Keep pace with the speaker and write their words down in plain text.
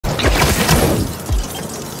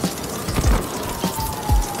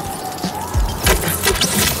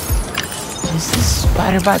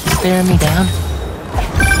spider bot staring me down?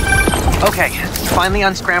 Okay, finally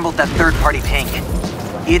unscrambled that third-party ping.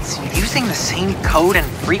 It's using the same code and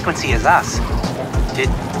frequency as us. Did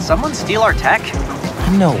someone steal our tech?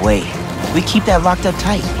 No way. We keep that locked up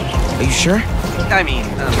tight. Are you sure? I mean,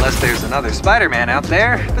 unless there's another Spider-Man out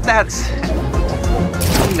there, but that's...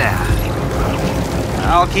 Nah.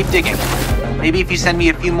 I'll keep digging. Maybe if you send me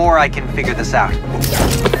a few more, I can figure this out.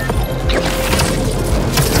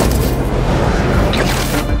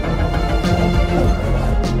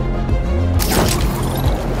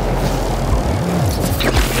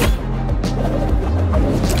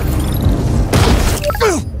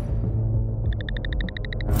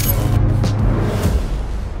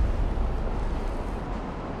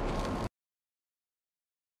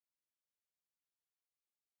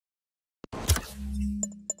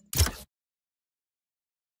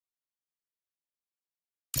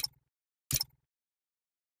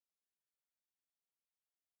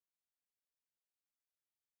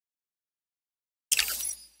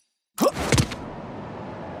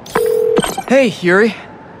 Hey, Yuri.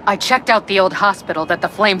 I checked out the old hospital that the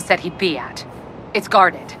Flame said he'd be at. It's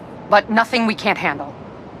guarded, but nothing we can't handle.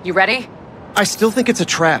 You ready? I still think it's a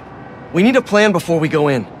trap. We need a plan before we go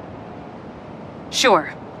in.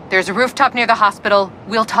 Sure. There's a rooftop near the hospital.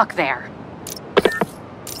 We'll talk there.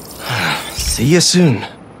 See you soon.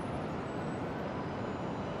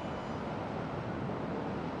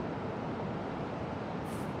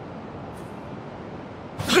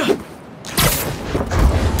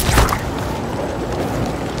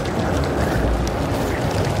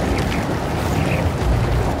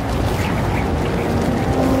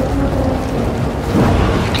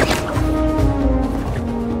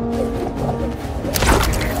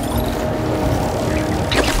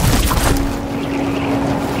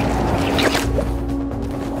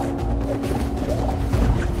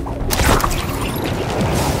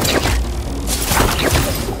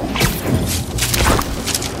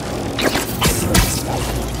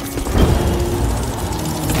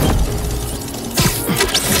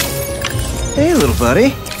 Hey, little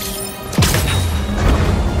buddy.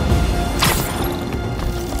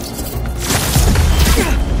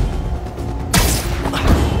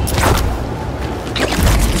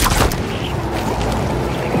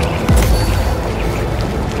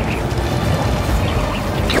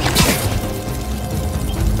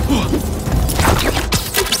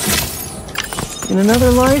 In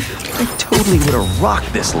another life, I totally would have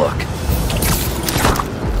rocked this look.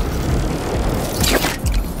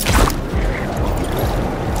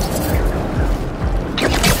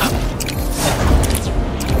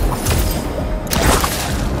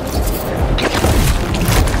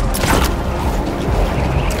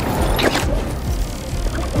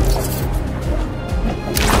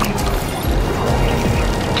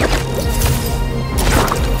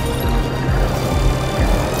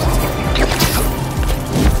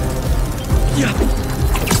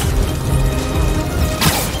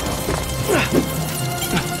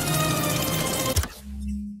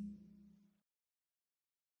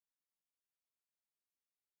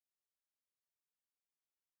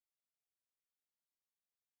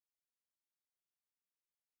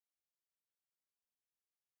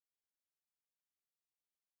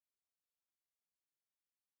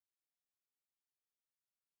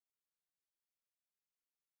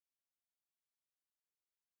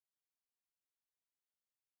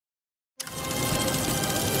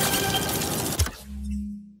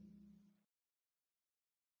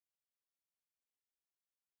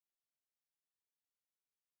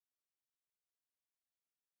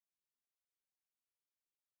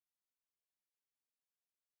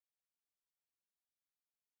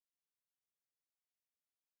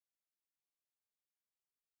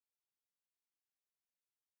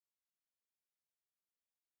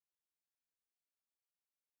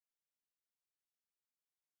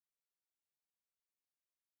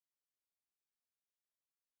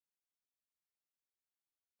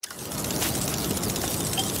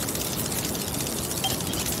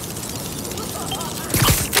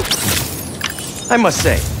 I must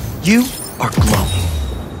say, you are glowing.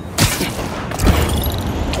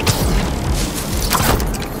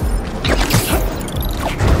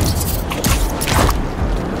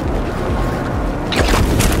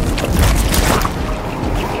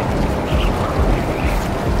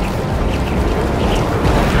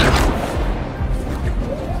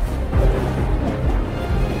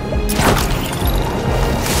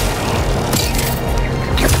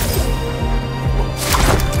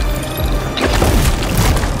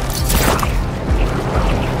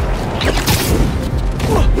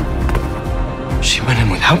 She went in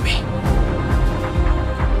without me.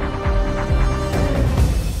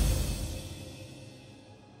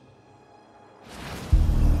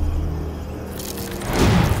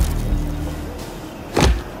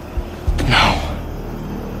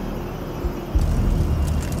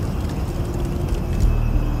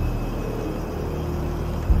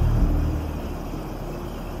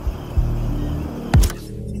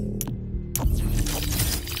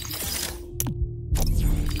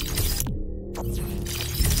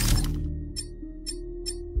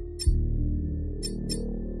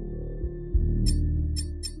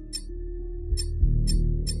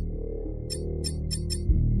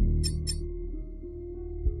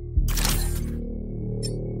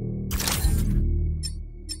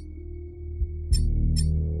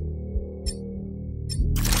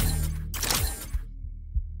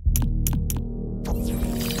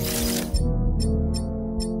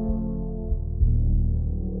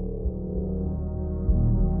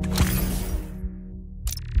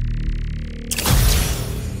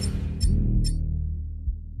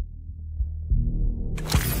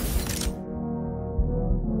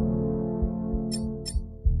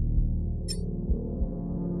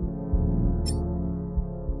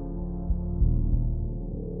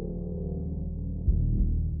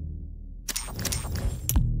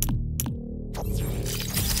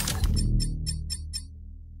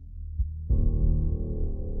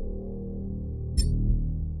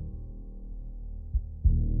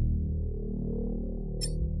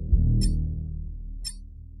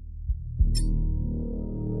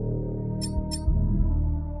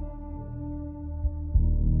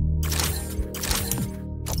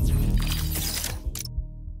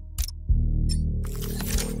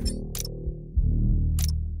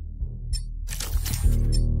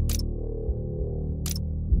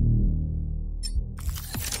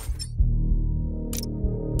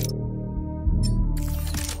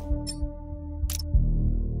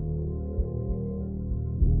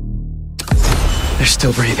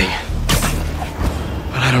 Still breathing.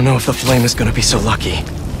 But I don't know if the flame is gonna be so lucky.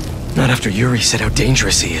 Not after Yuri said how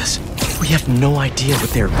dangerous he is. We have no idea what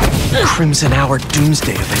their Crimson Hour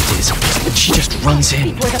Doomsday event is, and she just runs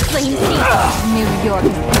in. Where the flame sees New York.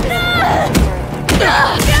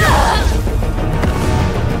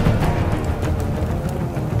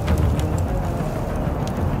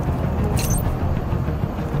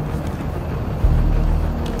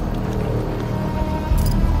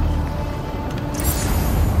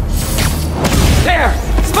 There!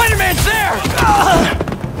 Spider-Man's there!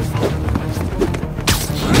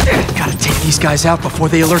 Gotta take these guys out before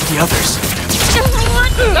they alert the others.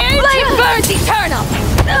 Flame burns eternal!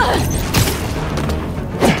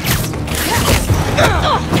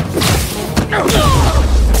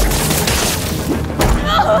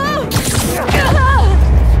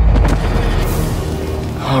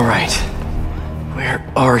 All right. Where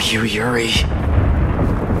are you, Yuri?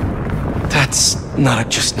 That's not a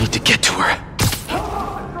just need to get to her.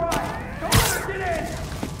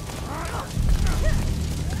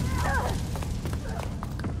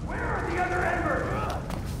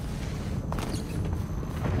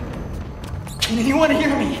 Can anyone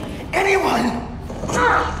hear me? Anyone?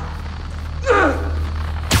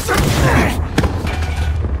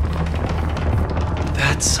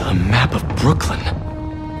 That's a map of Brooklyn.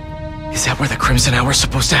 Is that where the Crimson Hour's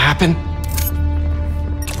supposed to happen?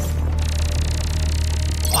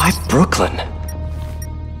 Why Brooklyn?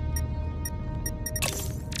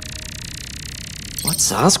 What's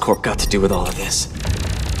Oscorp got to do with all of this?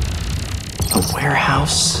 A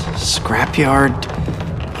warehouse? Scrapyard?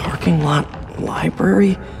 Parking lot?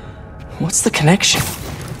 Library? What's the connection?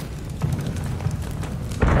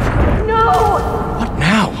 No! What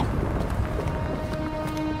now?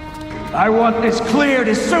 I want this cleared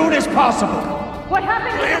as soon as possible. What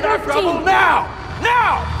happened to the That rubble team? now!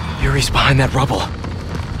 Now! Yuri's behind that rubble.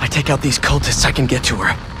 I take out these cultists, I can get to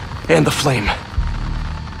her. And the flame.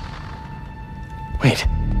 Wait.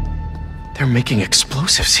 They're making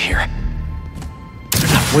explosives here.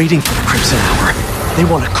 They're not waiting for the Crimson Hour. They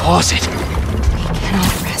want to cause it. We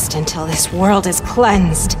cannot rest until this world is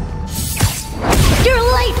cleansed. You're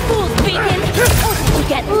late, fools, Beacon! You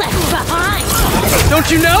get left behind! Don't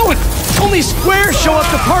you know? Only squares show up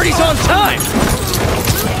to parties on time!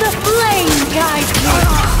 The flame guides you!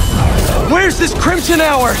 Where's this Crimson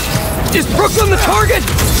Hour? Is Brooklyn the target?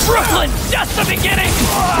 Brooklyn, just the beginning!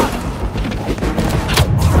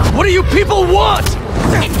 What do you people want?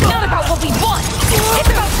 It's not about what we want! It's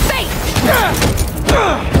about fate!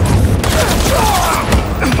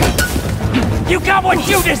 You got what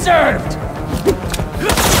you deserved!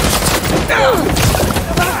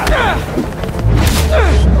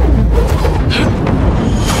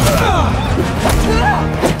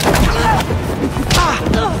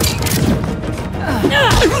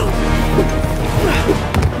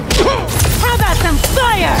 How about some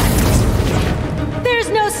fire? There's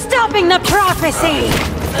no stopping the prophecy!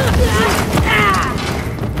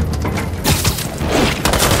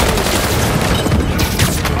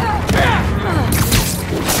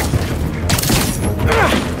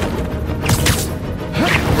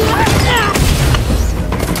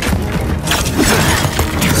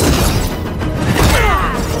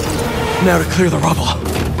 Now to clear the rubble.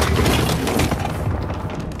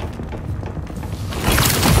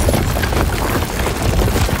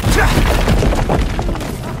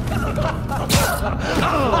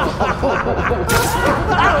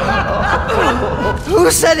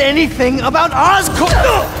 Who said anything about Oscorp?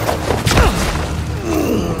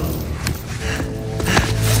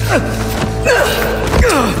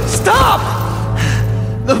 Stop!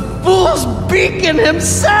 The fool's beacon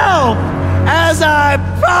himself! As I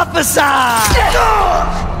prophesied!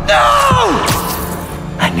 No!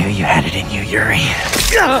 I knew you had it in you, Yuri.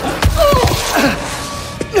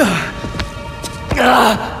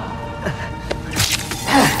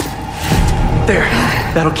 There.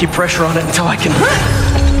 That'll keep pressure on it until I can...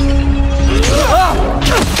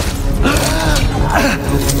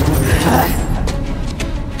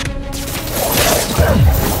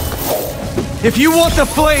 If you want the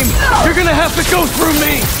flame, you're gonna have to go through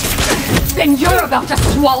me! Then you're about to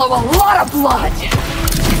swallow a lot of blood!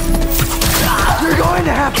 You're going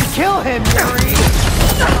to have to kill him, Yuri!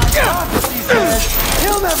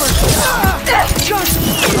 He'll never...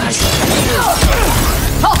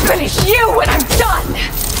 I'll finish you when I'm done!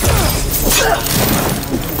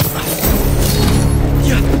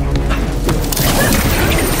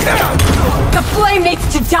 The flame needs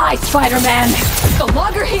to die, Spider-Man! The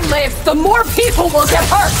longer he lives, the more people will get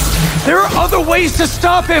hurt! There are other ways to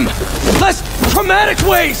stop him! Less traumatic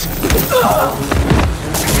ways!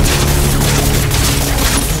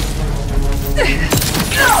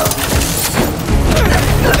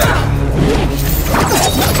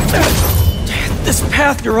 This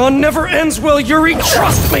path you're on never ends well, Yuri.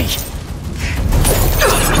 Trust me!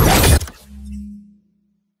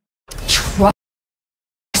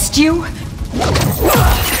 Trust you?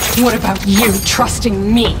 What about you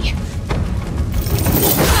trusting me?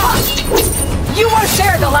 You weren't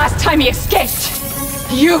there the last time he escaped!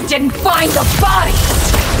 You didn't find the bodies!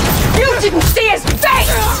 You didn't see his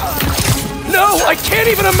face! No, I can't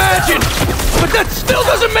even imagine! But that still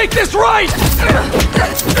doesn't make this right!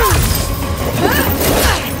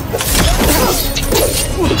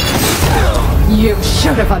 You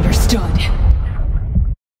should have understood.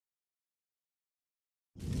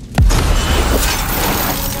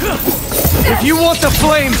 If you want the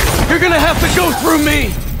flames, you're gonna have to go through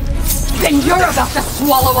me! Then you're about to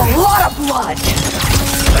swallow a lot of blood!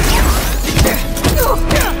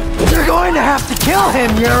 You're going to have to kill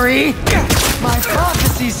him, Yuri! My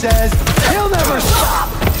prophecy says he'll never stop!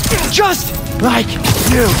 Just like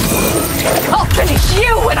you! I'll finish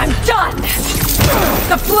you when I'm done!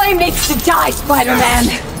 The flame needs to die, Spider-Man!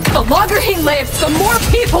 The longer he lives, the more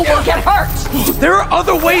people will get hurt! There are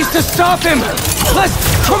other ways to stop him! Less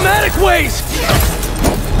traumatic ways!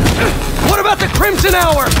 What about the Crimson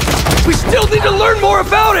Hour? We still need to learn more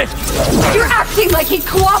about it! You're acting like he'd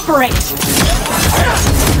cooperate!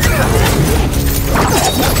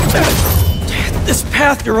 This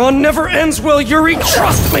path you're on never ends well, Yuri.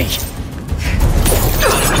 Trust me!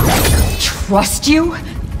 Trust you?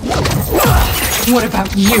 What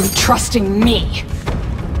about you trusting me?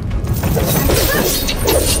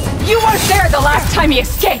 You weren't there the last time he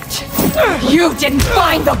escaped! You didn't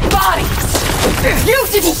find the bodies! You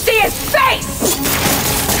didn't see his face!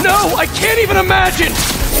 No, I can't even imagine!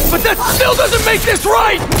 But that still doesn't make this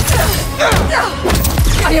right!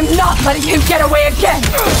 I am not letting him get away again!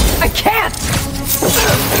 I can't!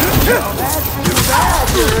 Well, that's too bad,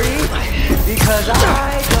 Yuri! Because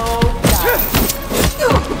I don't die.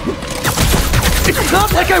 It's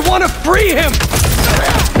not like I want to free him!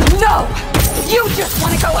 No! You just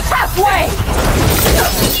want to go halfway!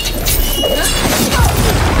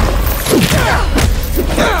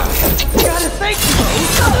 Gotta thank you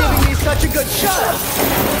for giving me such a good shot!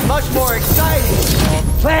 Much more exciting than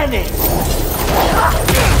planning!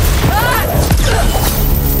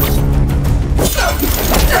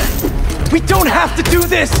 We don't have to do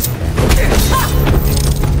this!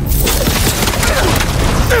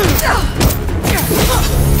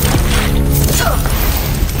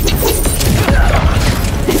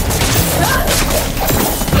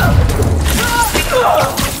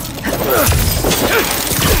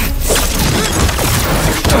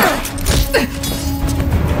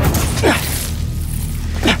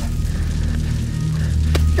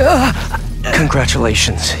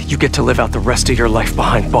 Congratulations. You get to live out the rest of your life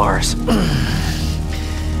behind bars.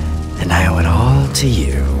 And I owe it all to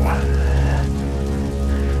you.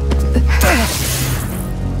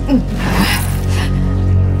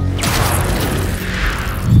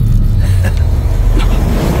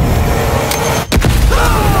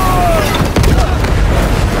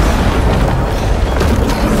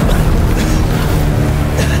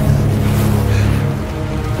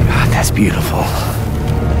 God, that's beautiful.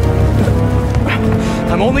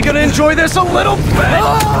 I'm only gonna enjoy this a little bit!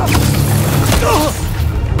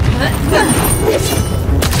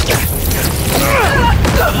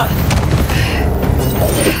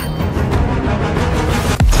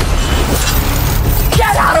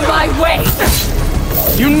 Get out of my way!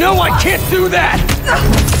 You know I can't do that!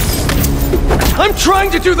 I'm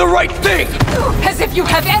trying to do the right thing! As if you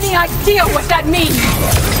have any idea what that means!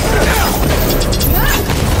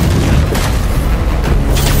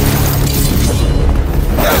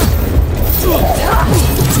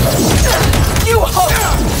 You hope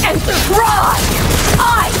and try!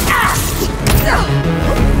 I asked!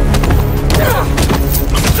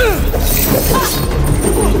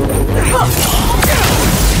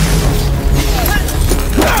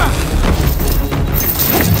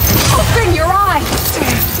 Open your eyes!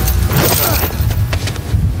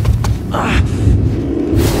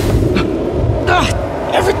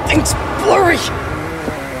 Everything's blurry!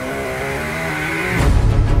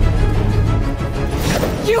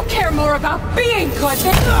 You care more about being good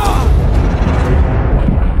than...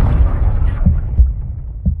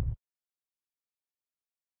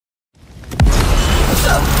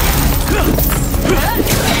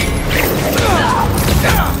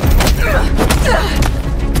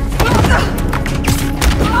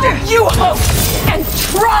 You hope and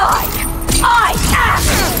try! I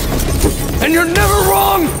asked! And you're never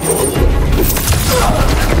wrong!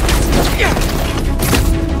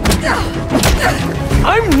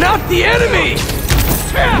 I'm not the enemy!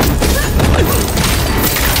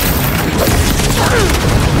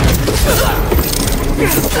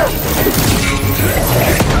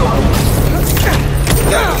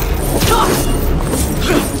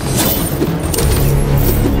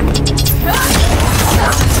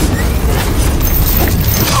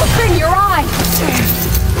 Open your eyes!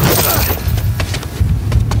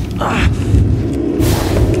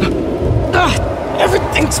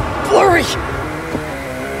 Everything's blurry!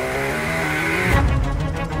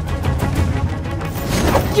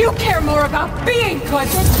 You care more about being good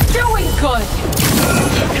than doing good!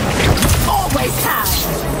 Always have!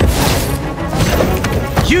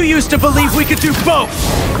 You used to believe we could do both!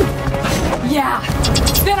 Yeah,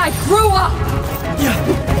 then I grew up!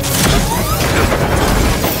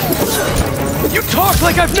 You talk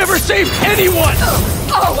like I've never saved anyone!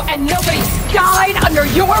 Oh, and nobody's died under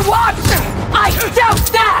your watch? I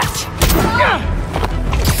doubt that!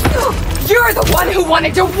 You're the one who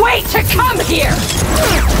wanted to wait to come here!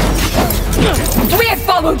 If we had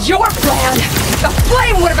followed your plan, the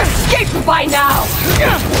flame would have escaped by now!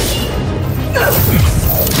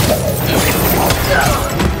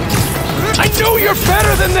 I know you're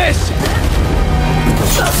better than this!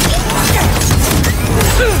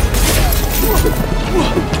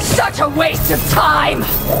 Such a waste of time!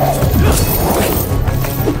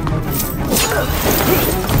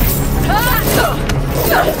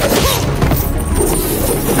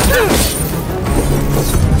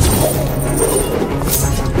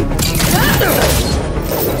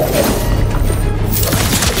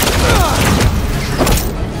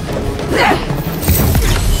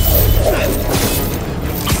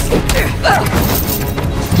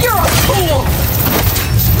 You're a fool!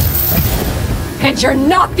 And you're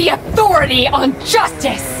not the authority on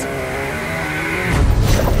justice!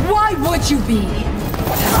 Why would you be?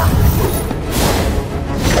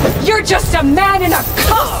 You're just a man in a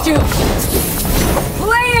costume!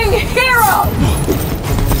 Playing hero!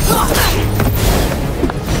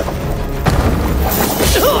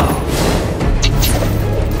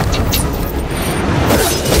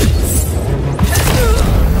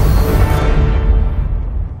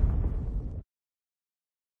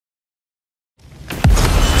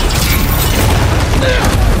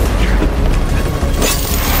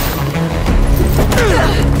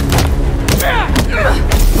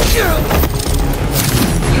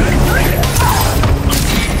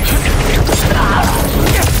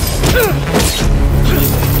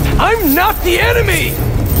 I'm not the enemy!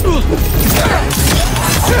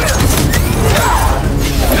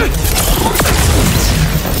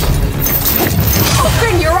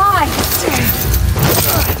 Open your eyes!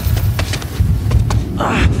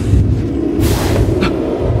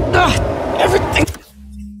 Everything...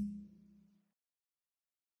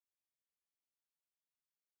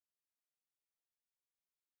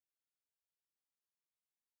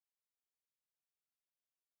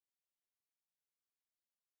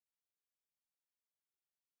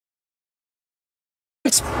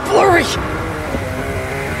 It's blurry!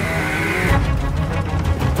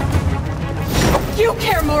 You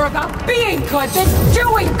care more about being good than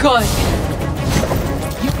doing good!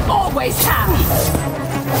 You always have!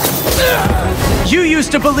 You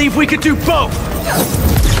used to believe we could do both!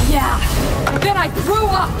 Yeah, then I grew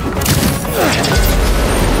up!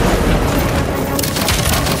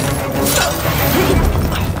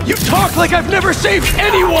 You talk like I've never saved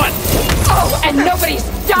anyone! Oh, and nobody's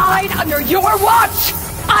died under your watch?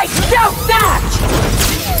 I doubt that!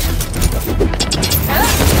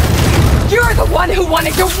 You're the one who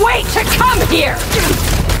wanted to wait to come here!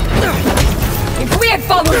 If we had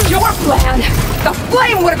followed your plan, the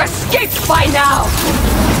flame would have escaped by now!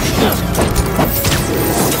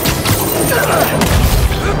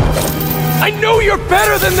 I know you're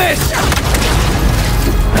better than this!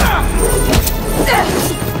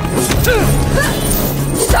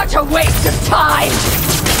 Such a waste of time!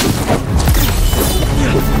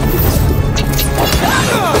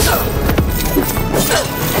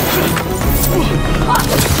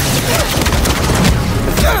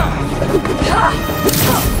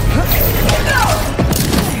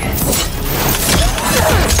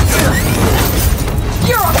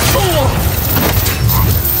 You're a fool!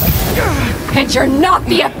 And you're not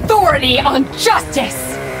the authority on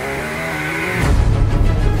justice!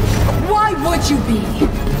 Why would you be?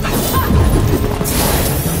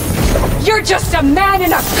 You're just a man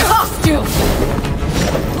in a costume!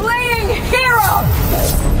 Playing hero!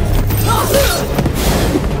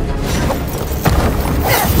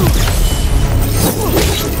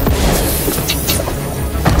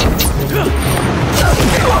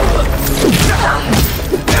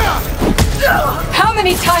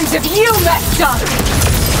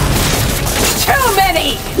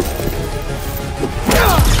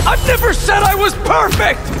 never said I was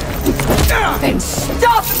perfect! Then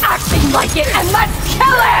stop acting like it and let's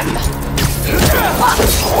kill him!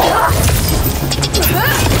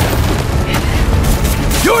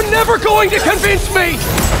 You're never going to convince me!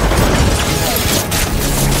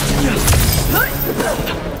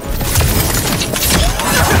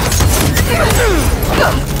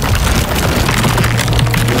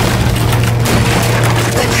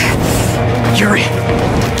 Yuri!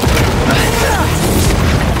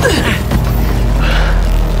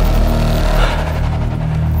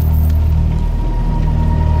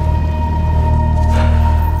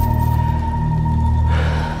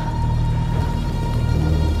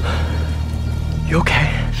 You okay?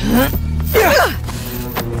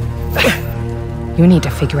 You need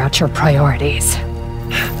to figure out your priorities.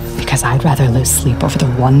 Because I'd rather lose sleep over the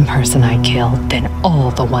one person I killed than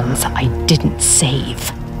all the ones I didn't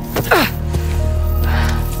save.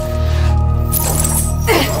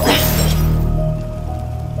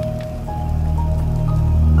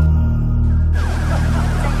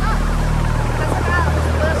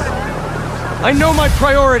 I know my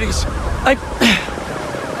priorities.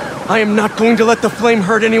 I am not going to let the flame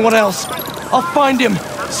hurt anyone else. I'll find him,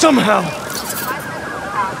 somehow.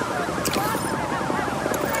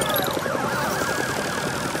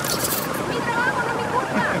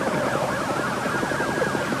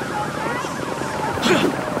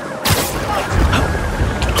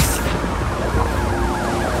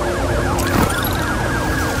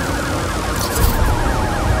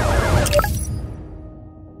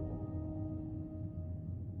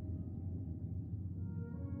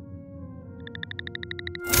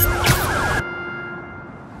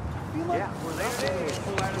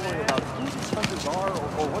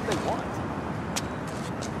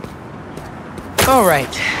 All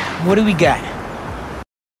right, what do we got?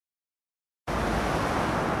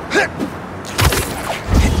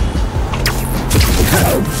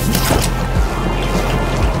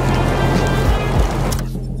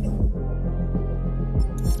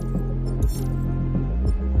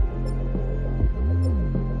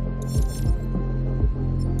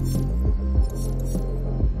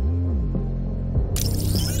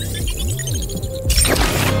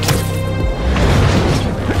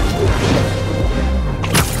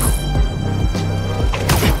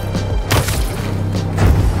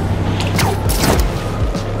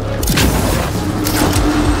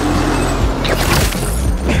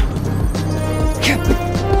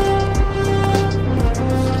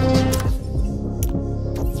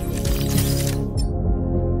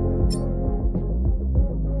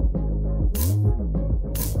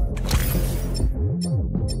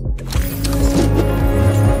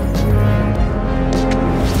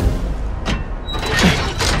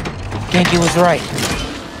 Genki was right.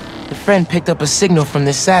 The friend picked up a signal from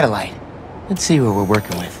this satellite. Let's see what we're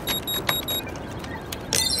working with.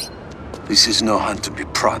 This is no hunt to be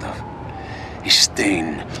proud of. A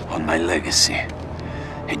stain on my legacy.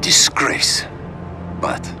 A disgrace,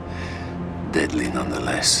 but deadly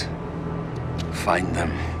nonetheless. Find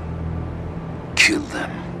them. Kill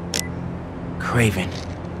them. Kraven.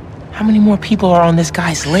 How many more people are on this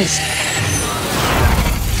guy's list?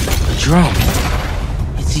 A drone.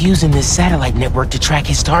 It's using this satellite network to track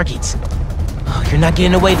his targets. Oh, you're not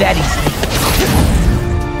getting away that easily.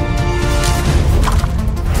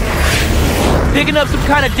 Picking up some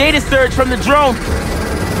kind of data surge from the drone.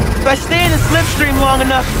 If I stay in the slipstream long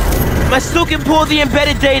enough, my suit can pull the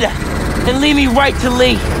embedded data and lead me right to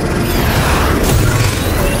Lee.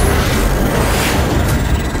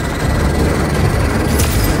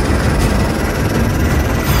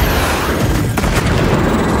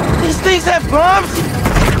 These things have bombs?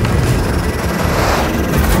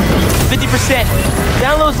 50%.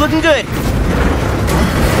 Download's looking good.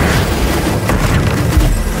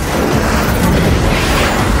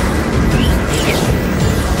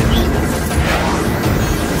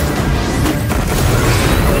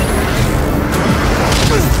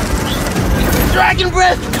 Dragon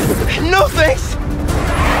breath! No thanks!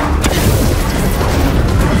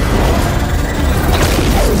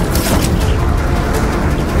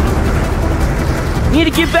 Need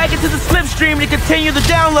to get back into the slipstream to continue the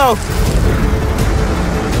download.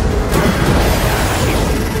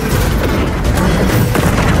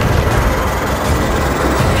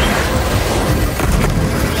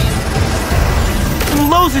 I'm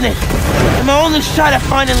losing it. And my only shot at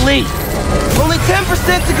finding Lee. Only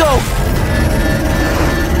 10% to go.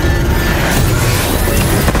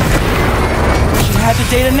 Should have the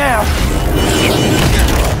data now.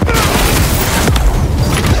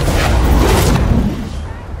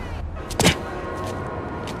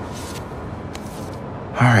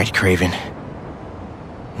 All right, Kraven.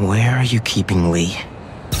 Where are you keeping Lee?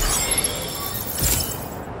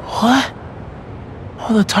 What?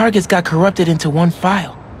 All the targets got corrupted into one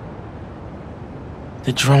file.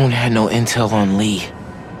 The drone had no intel on Lee.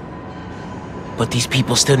 But these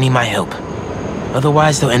people still need my help.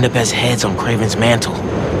 Otherwise, they'll end up as heads on Kraven's mantle.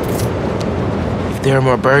 If there are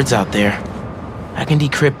more birds out there, I can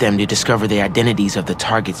decrypt them to discover the identities of the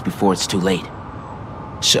targets before it's too late.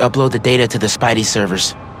 Should upload the data to the Spidey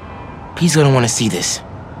servers. Pete's gonna want to see this.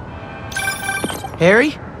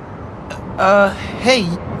 Harry? Hey,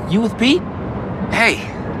 you with Pete? Hey.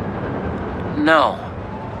 No.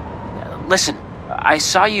 Listen, I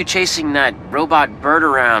saw you chasing that robot bird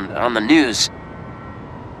around on the news.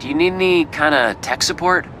 Do you need any kind of tech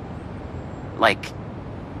support? Like,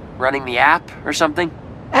 running the app or something?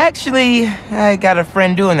 Actually, I got a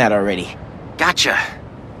friend doing that already. Gotcha.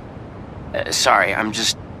 Sorry, I'm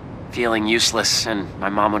just feeling useless, and my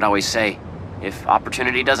mom would always say, if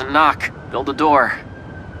opportunity doesn't knock, build a door.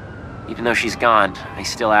 Even though she's gone, I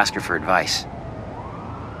still ask her for advice.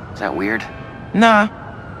 Is that weird? Nah,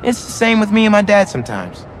 it's the same with me and my dad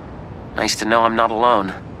sometimes. Nice to know I'm not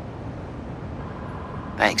alone.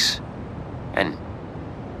 Thanks. And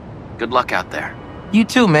good luck out there. You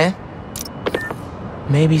too, man.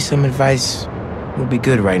 Maybe some advice would be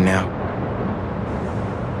good right now.